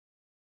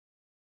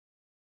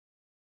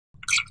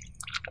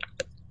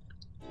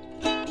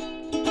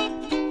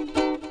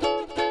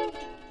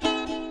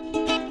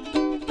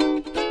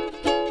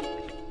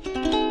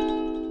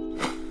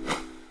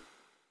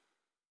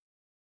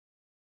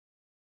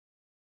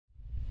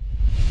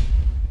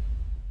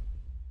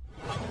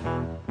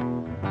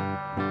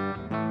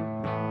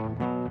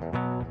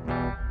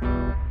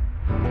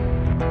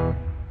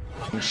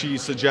and she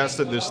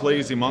suggested this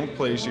Lazy Monk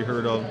place you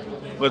heard of.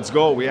 Let's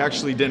go. We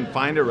actually didn't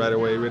find it right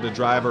away. We had to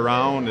drive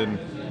around, and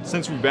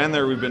since we've been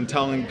there, we've been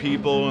telling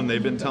people, and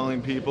they've been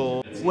telling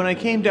people. When I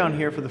came down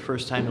here for the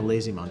first time to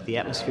Lazy Monk, the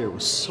atmosphere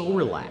was so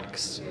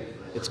relaxed.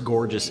 It's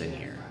gorgeous in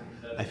here.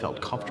 I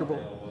felt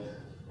comfortable.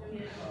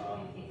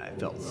 I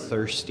felt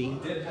thirsty.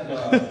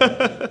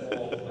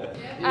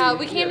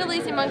 We came to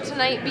Lazy Monk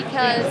tonight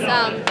because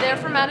they're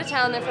from out of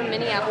town, they're from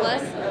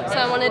Minneapolis, so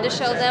I wanted to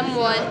show them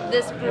what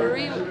this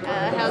brewery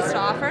has to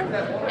offer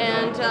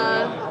and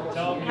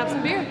have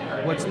some beer.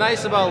 What's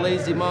nice about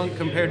Lazy Monk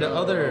compared to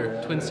other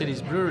Twin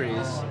Cities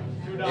breweries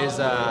is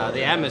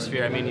the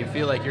atmosphere. I mean, you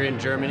feel like you're in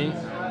Germany,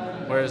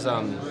 whereas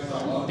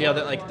the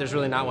other, like, there's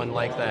really not one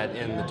like that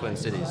in the Twin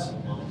Cities.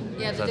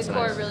 Yeah, the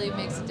decor really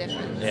makes a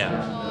difference.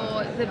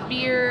 Yeah. So the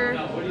beer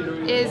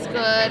is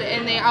good,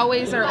 and they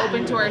always are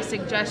open to our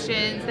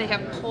suggestions. They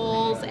have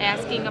polls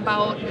asking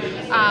about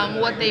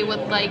what they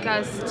would like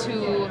us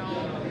to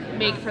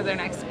make for their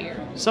next beer.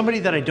 Somebody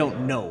that I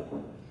don't know,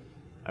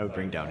 I would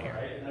bring down here.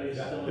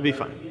 It'd be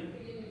fun.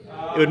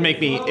 It would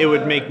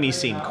make me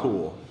seem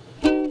cool.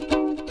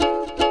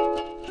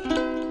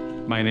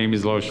 My name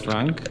is Lois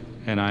Frank,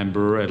 and I'm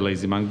brewer at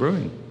Lazy Monk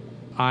Brewing.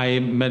 I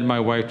met my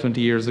wife 20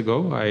 years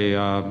ago. I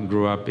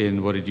grew up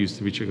in what it used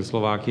to be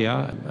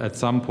Czechoslovakia. At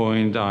some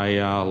point,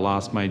 I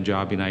lost my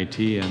job in IT,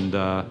 and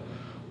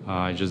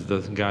I just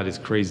got this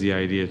crazy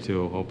idea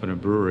to open a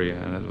brewery,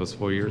 and it was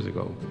 4 years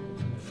ago.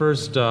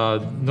 First,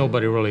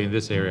 nobody really in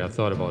this area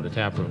thought about the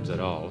tap rooms at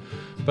all.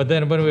 But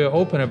then when we were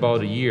open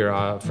about a year,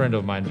 a friend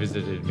of mine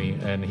visited me,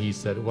 and he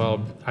said,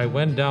 well, I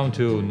went down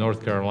to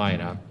North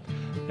Carolina,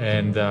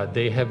 and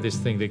they have this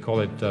thing, they call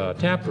it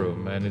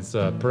Taproom, and it's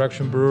a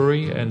production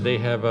brewery, and they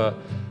have a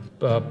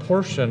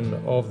portion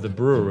of the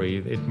brewery,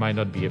 it might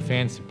not be a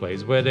fancy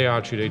place, where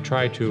they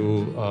try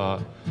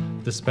to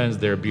dispense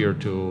their beer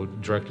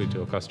directly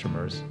to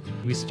customers.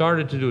 We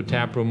started to do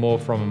Taproom more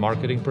from a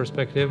marketing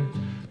perspective,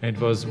 and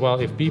it was,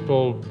 well, if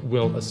people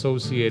will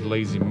associate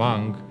Lazy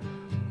Monk,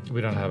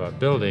 we don't have a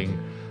building,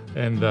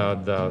 and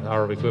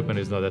our equipment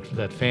is not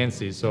that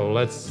fancy, so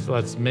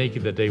let's make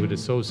it that they would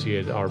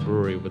associate our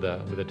brewery with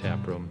a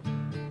tap room.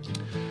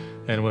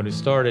 And when we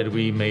started,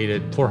 we made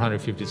it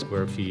 450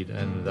 square feet,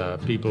 and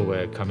people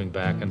were coming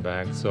back and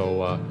back.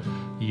 So a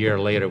year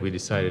later, we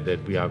decided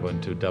that we are going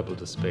to double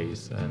the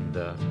space, and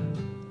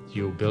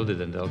you build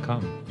it and they'll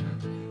come.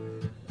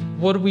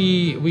 What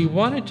we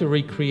wanted to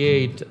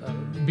recreate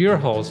beer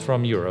halls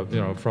from Europe,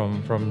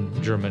 from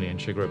Germany and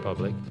Czech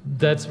Republic.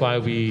 That's why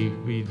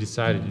we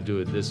decided to do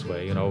it this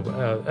way.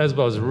 As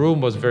well as the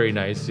room was very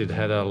nice. It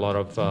had a lot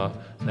of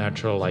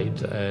natural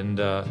light and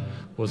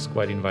was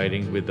quite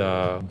inviting with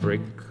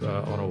brick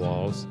on the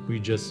walls. We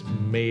just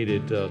made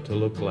it to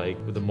look like,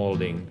 with the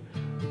molding,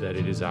 that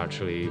it is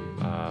actually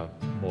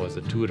more as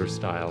a Tudor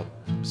style.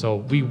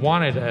 So we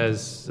wanted,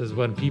 as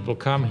when people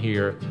come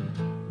here,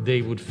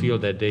 they would feel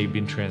that they've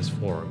been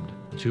transformed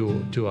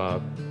to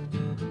a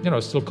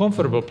still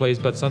comfortable place,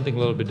 but something a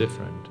little bit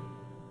different.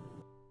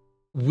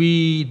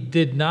 We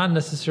did not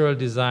necessarily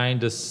design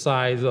the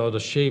size or the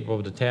shape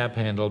of the tap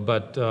handle,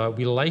 but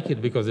we like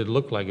it because it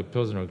looked like a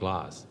Pilsner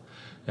glass.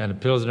 And a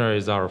Pilsner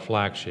is our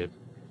flagship.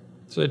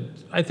 So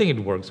I think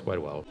it works quite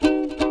well.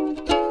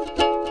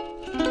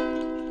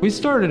 We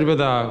started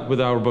with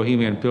our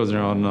Bohemian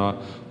Pilsner on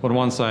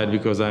one side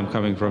because I'm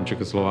coming from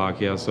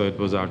Czechoslovakia, so it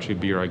was actually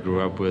beer I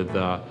grew up with.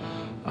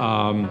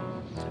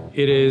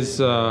 It's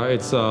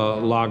a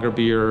lager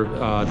beer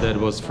that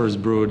was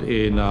first brewed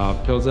in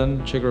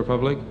Pilsen, Czech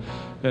Republic.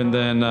 And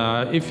then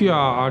if you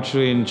are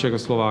actually in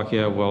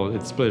Czechoslovakia, well,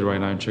 it's split right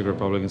now in Czech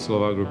Republic and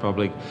Slovak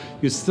Republic,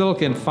 you still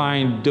can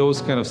find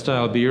those kind of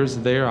style beers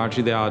there.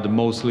 Actually, they are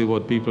mostly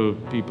what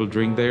people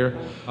drink there.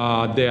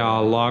 They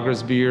are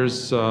lagers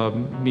beers,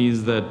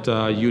 means that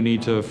you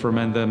need to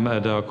ferment them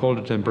at a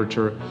colder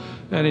temperature.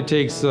 And it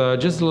takes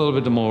just a little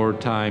bit more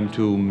time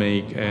to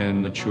make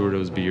and mature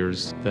those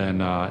beers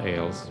than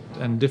ales.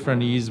 And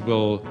different yeasts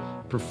will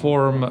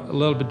perform a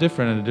little bit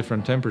different at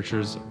different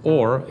temperatures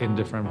or in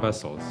different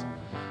vessels.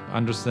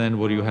 Understand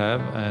what you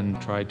have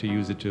and try to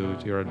use it to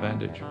your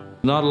advantage.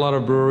 Not a lot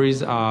of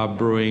breweries are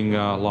brewing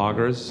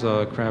lagers,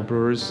 craft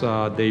brewers.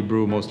 They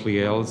brew mostly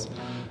ales.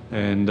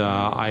 And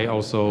I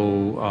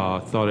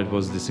also thought it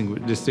was a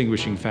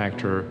distinguishing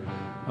factor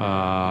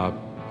to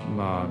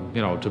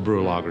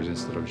brew lagers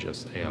instead of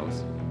just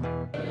ales.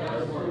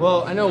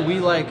 Well, I know we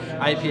like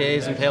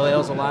IPAs and pale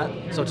ales a lot,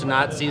 so to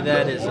not see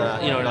that is,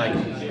 like,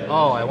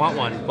 oh, I want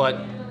one,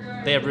 but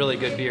they have really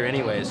good beer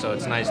anyway, so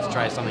it's nice to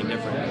try something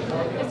different.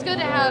 It's good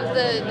to have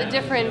the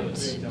different,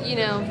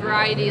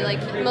 variety.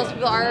 Like, most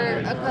people are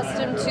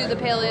accustomed to the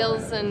pale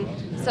ales, and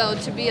so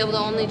to be able to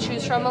only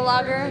choose from a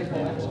lager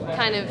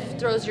kind of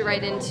throws you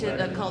right into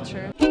the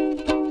culture.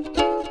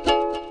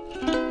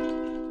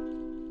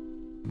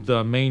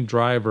 The main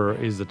driver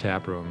is the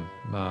tap room,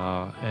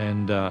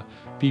 and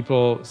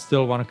people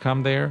still want to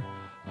come there,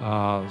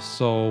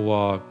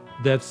 so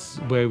that's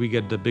where we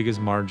get the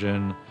biggest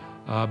margin.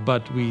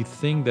 But we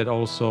think that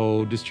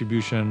also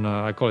distribution,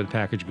 I call it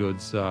packaged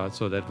goods,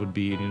 so that would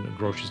be in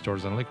grocery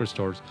stores and liquor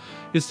stores,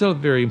 is still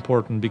very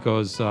important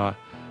because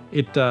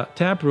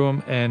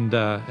taproom and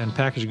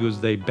packaged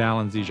goods, they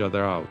balance each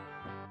other out.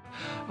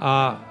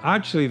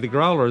 Actually, the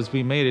growlers,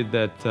 we made it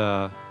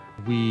that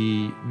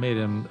we made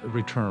them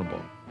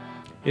returnable.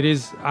 It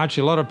is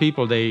actually a lot of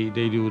people, they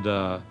do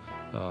the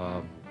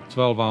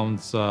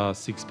 12-ounce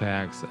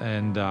six-packs,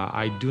 and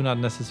I do not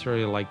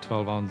necessarily like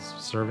 12-ounce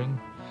serving.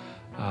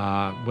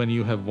 When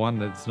you have one,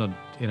 that's not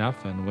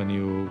enough, and when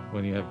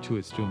you have two,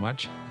 it's too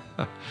much.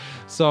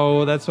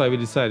 So that's why we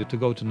decided to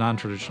go to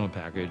non-traditional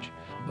package.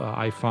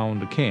 I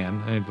found a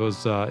can, and it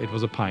was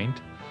a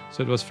pint,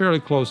 so it was fairly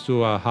close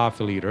to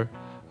half a liter.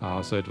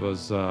 So it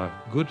was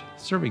good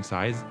serving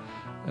size,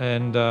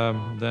 and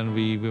then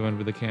we went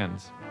with the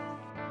cans.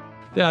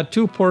 There are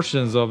two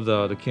portions of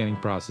the canning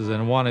process,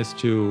 and one is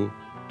to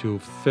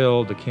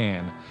fill the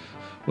can.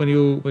 When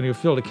you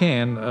fill the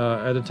can,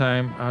 at the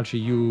time, actually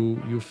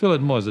you fill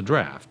it more as a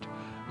draft.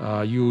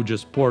 You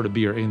just pour the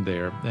beer in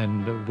there,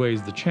 and the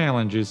ways the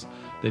challenge is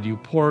that you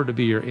pour the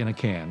beer in a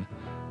can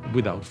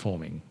without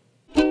foaming.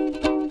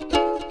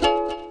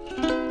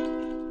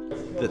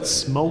 That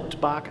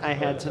smoked bock I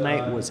had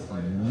tonight was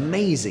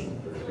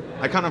amazing.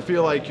 I kind of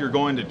feel like you're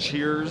going to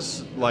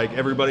Cheers, like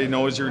everybody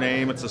knows your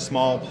name, it's a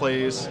small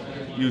place.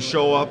 You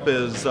show up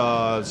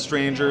as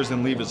strangers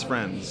and leave as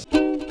friends.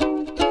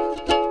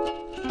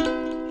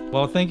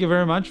 Well, thank you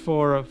very much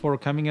for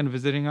coming and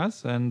visiting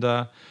us, and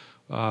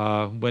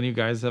when you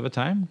guys have a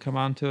time, come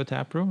on to a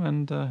tap room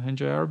and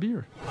enjoy our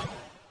beer.